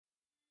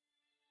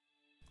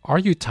Are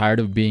you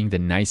tired of being the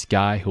nice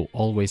guy who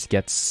always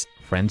gets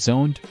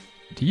friend-zoned?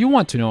 Do you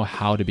want to know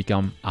how to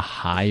become a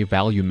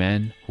high-value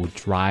man who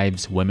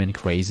drives women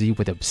crazy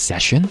with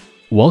obsession?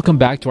 Welcome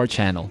back to our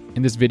channel.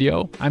 In this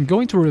video, I'm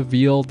going to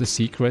reveal the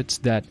secrets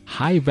that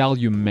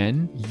high-value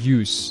men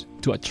use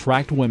to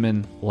attract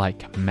women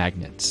like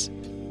magnets.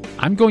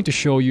 I'm going to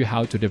show you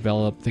how to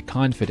develop the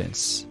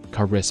confidence,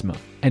 charisma,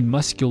 and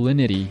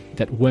masculinity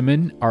that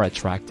women are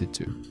attracted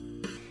to.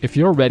 If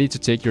you're ready to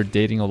take your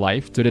dating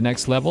life to the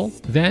next level,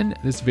 then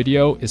this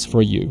video is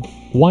for you.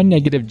 One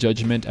negative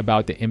judgment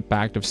about the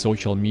impact of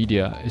social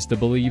media is the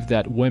belief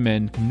that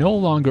women no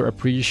longer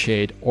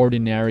appreciate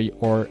ordinary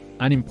or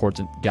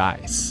unimportant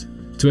guys.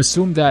 To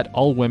assume that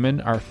all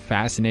women are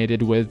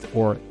fascinated with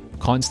or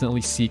constantly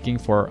seeking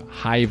for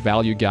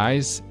high-value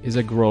guys is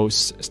a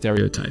gross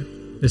stereotype.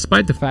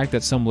 Despite the fact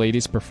that some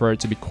ladies prefer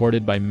to be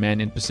courted by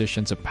men in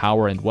positions of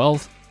power and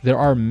wealth, there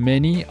are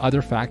many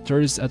other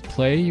factors at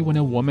play when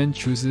a woman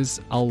chooses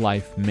a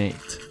life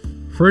mate.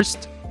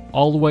 First,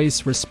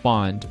 always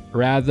respond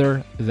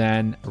rather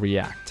than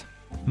react.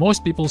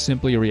 Most people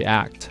simply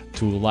react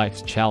to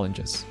life's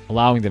challenges,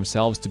 allowing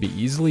themselves to be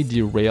easily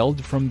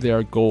derailed from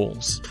their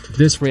goals.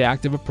 This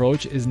reactive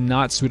approach is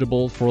not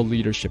suitable for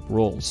leadership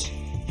roles.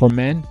 For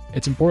men,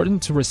 it's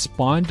important to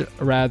respond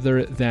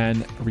rather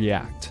than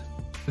react.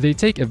 They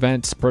take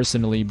events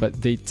personally, but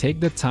they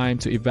take the time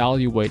to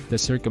evaluate the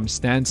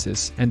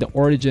circumstances and the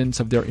origins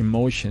of their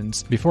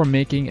emotions before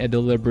making a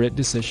deliberate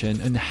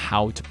decision on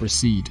how to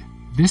proceed.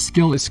 This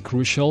skill is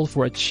crucial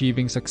for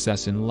achieving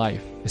success in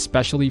life,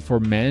 especially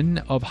for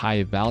men of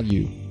high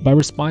value. By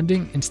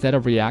responding instead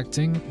of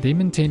reacting, they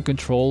maintain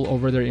control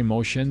over their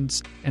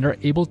emotions and are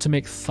able to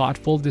make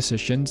thoughtful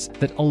decisions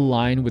that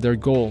align with their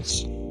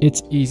goals.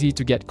 It's easy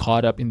to get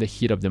caught up in the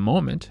heat of the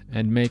moment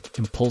and make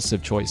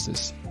impulsive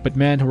choices. But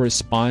men who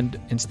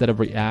respond instead of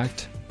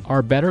react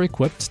are better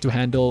equipped to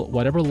handle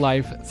whatever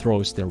life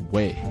throws their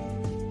way.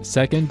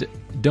 Second,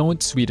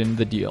 don't sweeten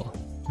the deal.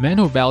 Men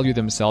who value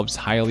themselves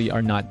highly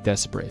are not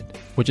desperate,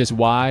 which is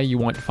why you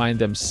won't find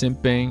them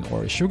simping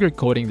or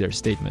sugarcoating their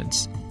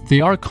statements.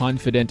 They are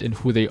confident in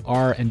who they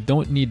are and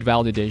don't need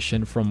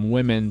validation from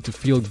women to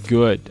feel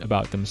good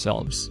about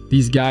themselves.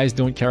 These guys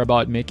don't care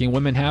about making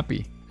women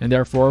happy, and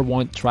therefore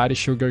won't try to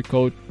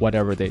sugarcoat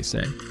whatever they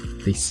say.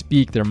 They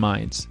speak their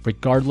minds,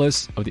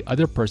 regardless of the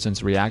other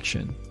person's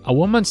reaction. A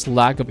woman's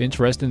lack of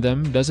interest in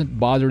them doesn't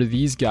bother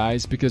these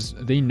guys because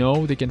they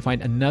know they can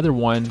find another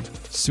one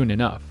soon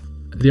enough.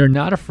 They are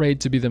not afraid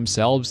to be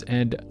themselves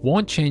and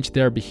won't change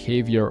their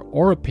behavior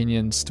or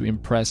opinions to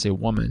impress a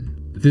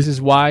woman. This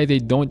is why they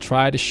don't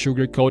try to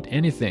sugarcoat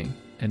anything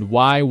and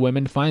why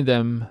women find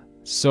them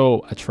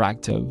so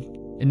attractive.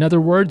 In other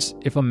words,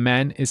 if a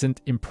man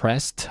isn't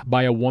impressed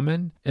by a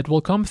woman, it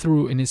will come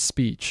through in his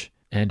speech,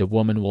 and the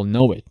woman will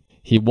know it.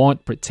 He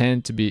won't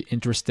pretend to be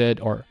interested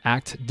or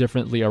act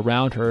differently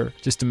around her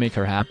just to make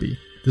her happy.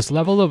 This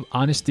level of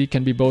honesty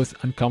can be both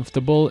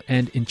uncomfortable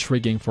and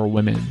intriguing for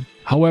women.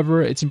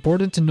 However, it's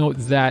important to note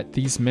that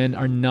these men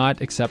are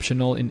not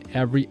exceptional in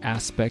every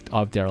aspect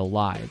of their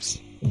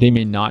lives. They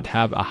may not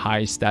have a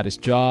high-status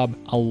job,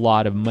 a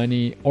lot of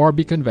money, or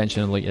be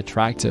conventionally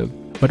attractive.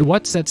 But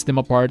what sets them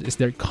apart is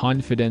their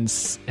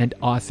confidence and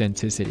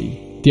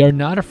authenticity. They are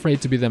not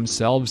afraid to be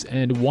themselves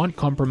and won't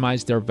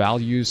compromise their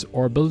values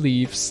or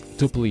beliefs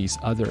to please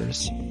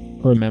others.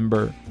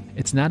 Remember,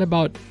 it's not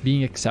about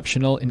being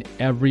exceptional in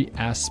every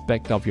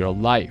aspect of your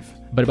life,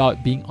 but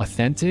about being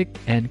authentic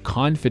and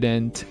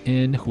confident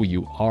in who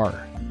you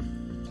are.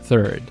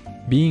 Third,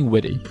 being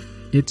witty.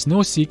 It's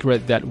no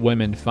secret that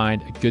women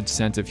find a good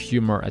sense of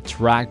humor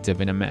attractive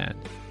in a man.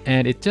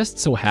 And it just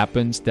so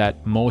happens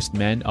that most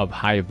men of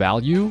high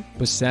value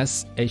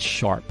possess a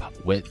sharp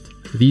wit.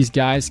 These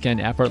guys can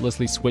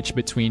effortlessly switch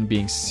between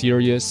being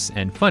serious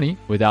and funny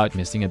without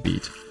missing a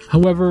beat.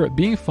 However,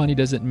 being funny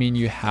doesn't mean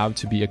you have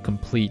to be a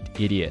complete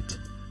idiot.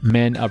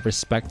 Men of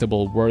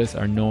respectable worth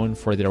are known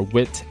for their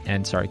wit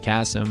and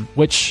sarcasm,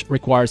 which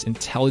requires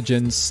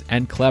intelligence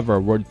and clever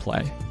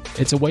wordplay.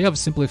 It's a way of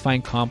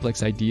simplifying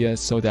complex ideas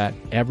so that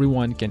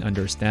everyone can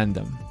understand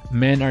them.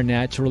 Men are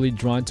naturally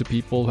drawn to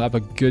people who have a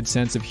good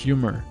sense of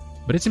humor,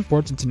 but it's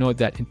important to note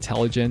that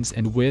intelligence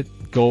and wit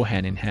go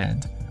hand in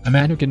hand. A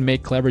man who can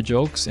make clever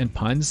jokes and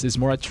puns is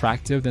more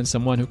attractive than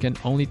someone who can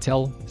only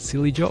tell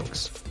silly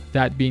jokes.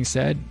 That being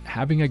said,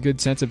 having a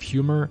good sense of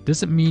humor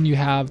doesn't mean you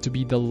have to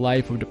be the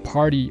life of the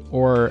party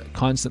or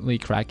constantly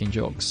cracking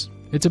jokes.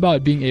 It's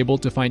about being able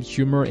to find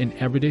humor in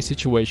everyday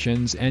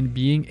situations and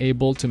being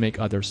able to make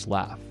others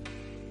laugh.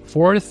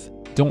 Fourth,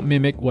 don't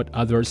mimic what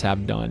others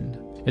have done.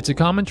 It's a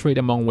common trait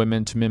among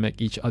women to mimic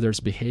each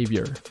other's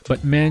behavior,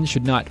 but men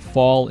should not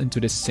fall into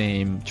the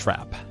same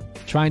trap.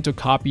 Trying to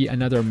copy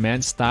another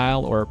man's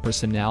style or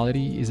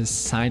personality is a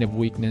sign of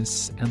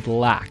weakness and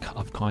lack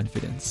of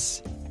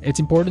confidence. It's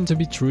important to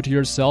be true to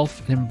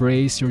yourself and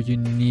embrace your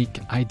unique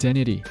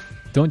identity.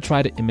 Don't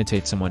try to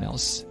imitate someone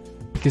else,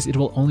 because it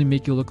will only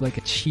make you look like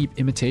a cheap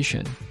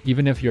imitation.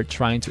 Even if you're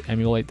trying to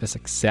emulate the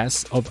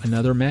success of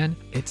another man,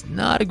 it's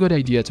not a good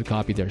idea to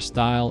copy their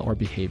style or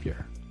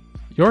behavior.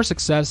 Your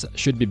success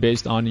should be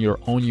based on your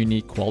own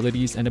unique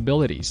qualities and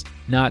abilities,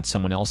 not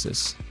someone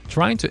else's.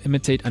 Trying to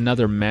imitate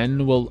another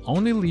man will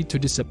only lead to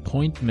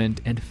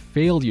disappointment and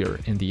failure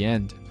in the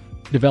end.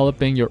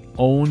 Developing your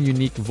own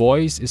unique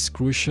voice is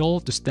crucial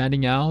to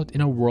standing out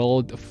in a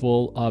world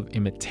full of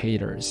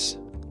imitators.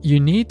 You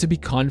need to be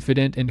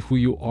confident in who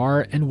you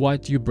are and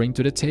what you bring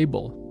to the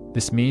table.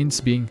 This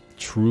means being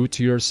true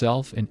to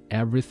yourself in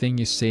everything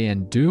you say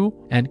and do,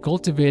 and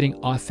cultivating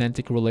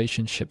authentic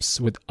relationships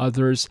with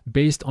others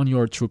based on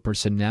your true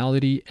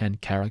personality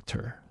and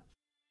character.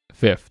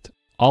 Fifth,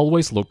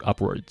 always look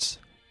upwards.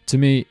 To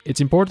me,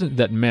 it's important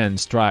that men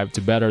strive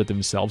to better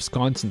themselves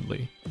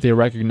constantly. They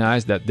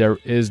recognize that there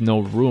is no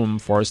room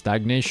for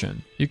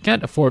stagnation. You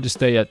can't afford to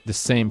stay at the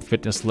same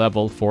fitness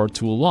level for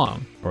too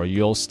long, or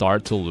you'll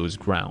start to lose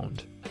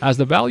ground. As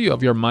the value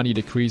of your money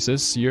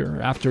decreases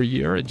year after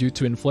year due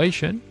to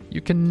inflation,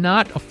 you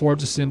cannot afford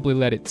to simply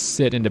let it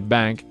sit in the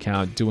bank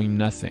account doing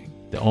nothing.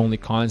 The only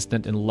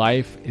constant in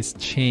life is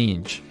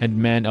change, and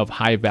men of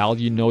high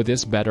value know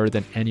this better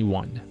than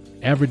anyone.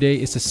 Every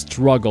day is a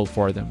struggle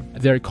for them.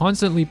 They're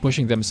constantly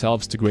pushing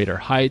themselves to greater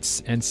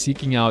heights and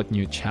seeking out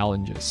new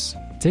challenges.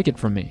 Take it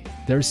from me,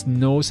 there's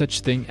no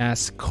such thing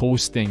as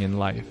coasting in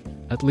life.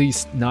 At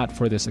least not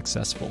for the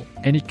successful.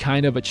 Any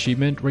kind of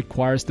achievement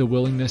requires the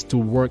willingness to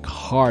work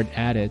hard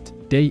at it,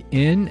 day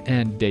in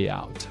and day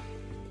out.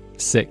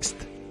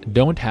 Sixth,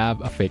 don't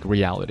have a fake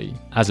reality.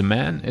 As a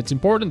man, it's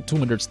important to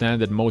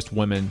understand that most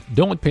women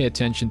don't pay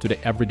attention to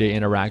the everyday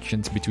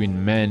interactions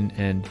between men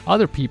and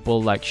other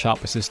people like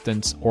shop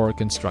assistants or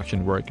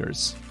construction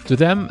workers. To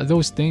them,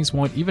 those things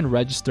won't even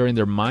register in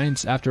their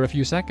minds after a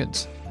few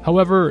seconds.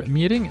 However,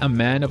 meeting a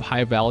man of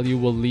high value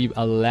will leave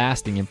a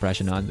lasting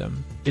impression on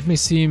them. It may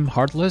seem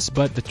heartless,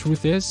 but the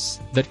truth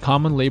is that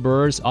common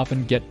laborers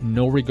often get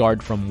no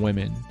regard from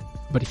women.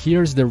 But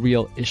here's the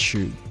real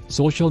issue.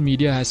 Social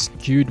media has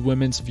skewed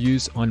women's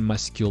views on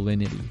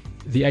masculinity.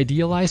 The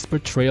idealized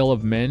portrayal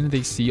of men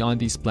they see on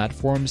these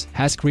platforms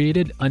has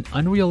created an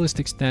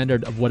unrealistic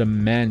standard of what a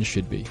man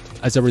should be.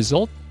 As a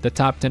result, the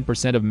top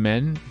 10% of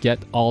men get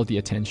all the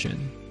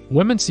attention.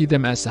 Women see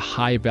them as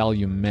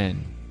high-value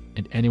men,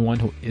 and anyone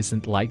who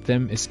isn't like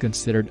them is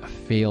considered a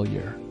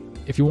failure.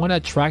 If you want to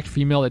attract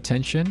female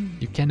attention,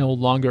 you can no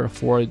longer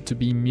afford to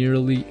be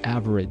merely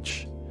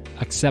average.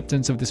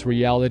 Acceptance of this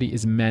reality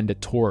is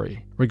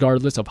mandatory,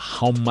 regardless of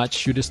how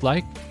much you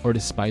dislike or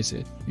despise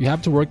it. You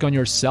have to work on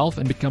yourself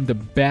and become the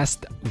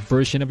best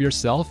version of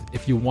yourself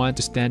if you want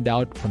to stand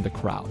out from the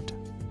crowd.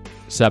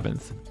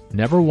 Seventh,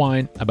 never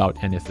whine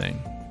about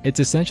anything. It's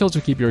essential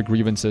to keep your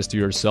grievances to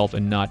yourself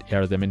and not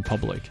air them in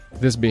public.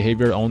 This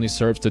behavior only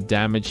serves to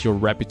damage your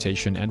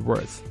reputation and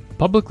worth.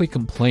 Publicly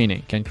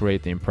complaining can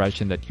create the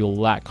impression that you'll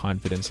lack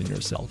confidence in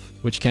yourself,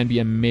 which can be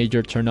a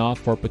major turnoff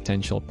for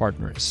potential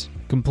partners.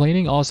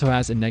 Complaining also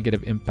has a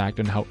negative impact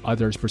on how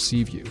others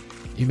perceive you.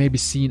 You may be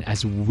seen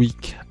as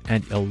weak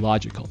and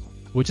illogical,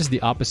 which is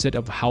the opposite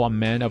of how a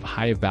man of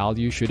high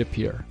value should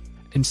appear.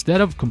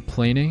 Instead of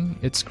complaining,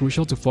 it's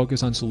crucial to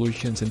focus on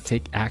solutions and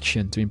take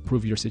action to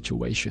improve your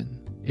situation.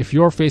 If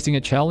you're facing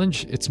a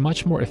challenge, it's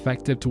much more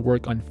effective to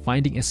work on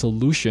finding a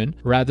solution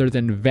rather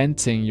than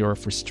venting your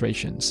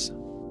frustrations.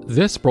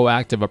 This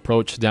proactive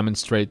approach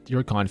demonstrates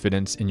your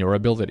confidence in your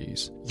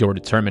abilities, your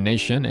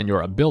determination, and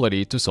your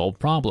ability to solve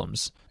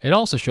problems. It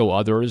also shows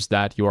others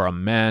that you are a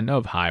man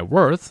of high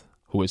worth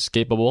who is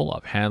capable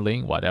of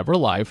handling whatever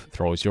life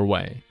throws your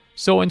way.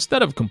 So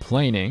instead of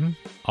complaining,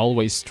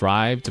 always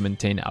strive to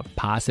maintain a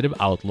positive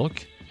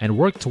outlook and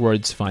work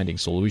towards finding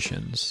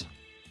solutions.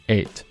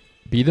 8.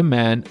 Be the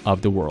man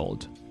of the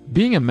world.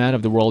 Being a man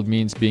of the world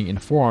means being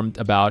informed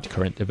about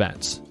current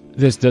events.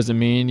 This doesn't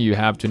mean you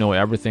have to know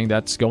everything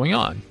that's going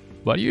on,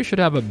 but you should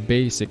have a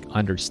basic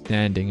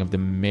understanding of the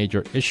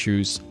major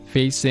issues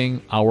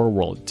facing our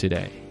world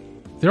today.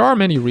 There are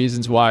many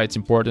reasons why it's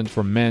important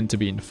for men to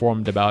be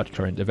informed about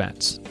current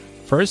events.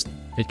 First,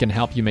 it can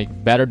help you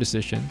make better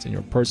decisions in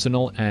your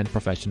personal and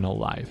professional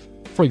life.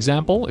 For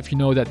example, if you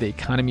know that the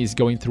economy is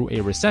going through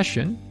a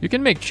recession, you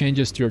can make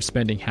changes to your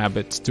spending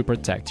habits to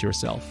protect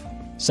yourself.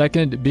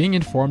 Second, being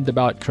informed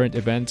about current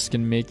events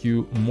can make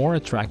you more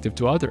attractive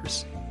to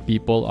others.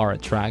 People are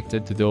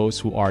attracted to those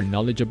who are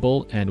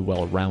knowledgeable and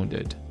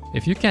well-rounded.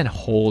 If you can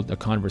hold a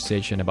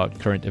conversation about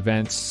current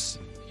events,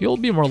 you'll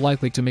be more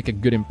likely to make a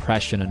good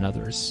impression on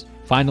others.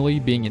 Finally,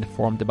 being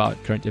informed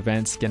about current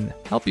events can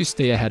help you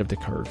stay ahead of the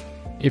curve.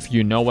 If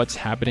you know what's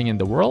happening in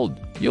the world,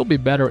 you'll be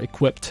better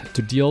equipped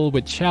to deal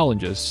with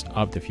challenges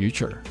of the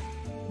future.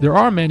 There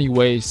are many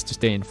ways to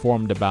stay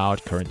informed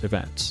about current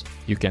events.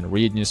 You can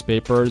read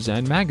newspapers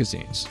and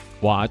magazines,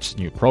 watch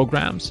new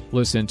programs,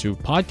 listen to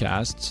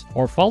podcasts,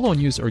 or follow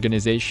news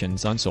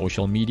organizations on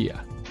social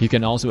media. You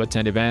can also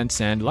attend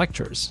events and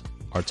lectures,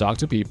 or talk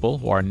to people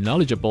who are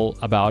knowledgeable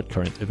about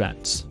current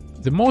events.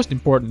 The most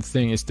important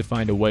thing is to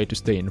find a way to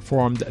stay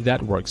informed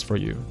that works for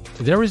you.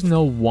 There is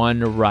no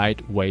one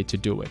right way to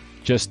do it.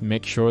 Just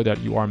make sure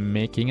that you are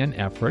making an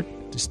effort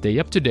to stay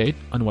up to date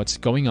on what's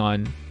going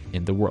on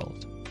in the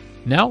world.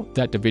 Now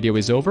that the video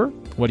is over,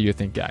 what do you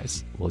think,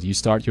 guys? Will you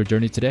start your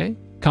journey today?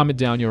 Comment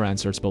down your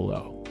answers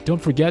below.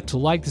 Don't forget to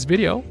like this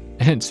video,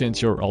 and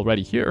since you're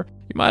already here,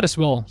 you might as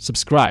well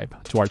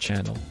subscribe to our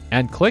channel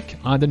and click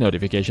on the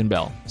notification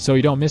bell so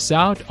you don't miss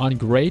out on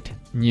great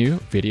new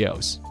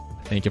videos.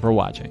 Thank you for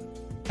watching,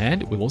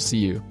 and we will see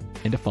you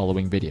in the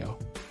following video.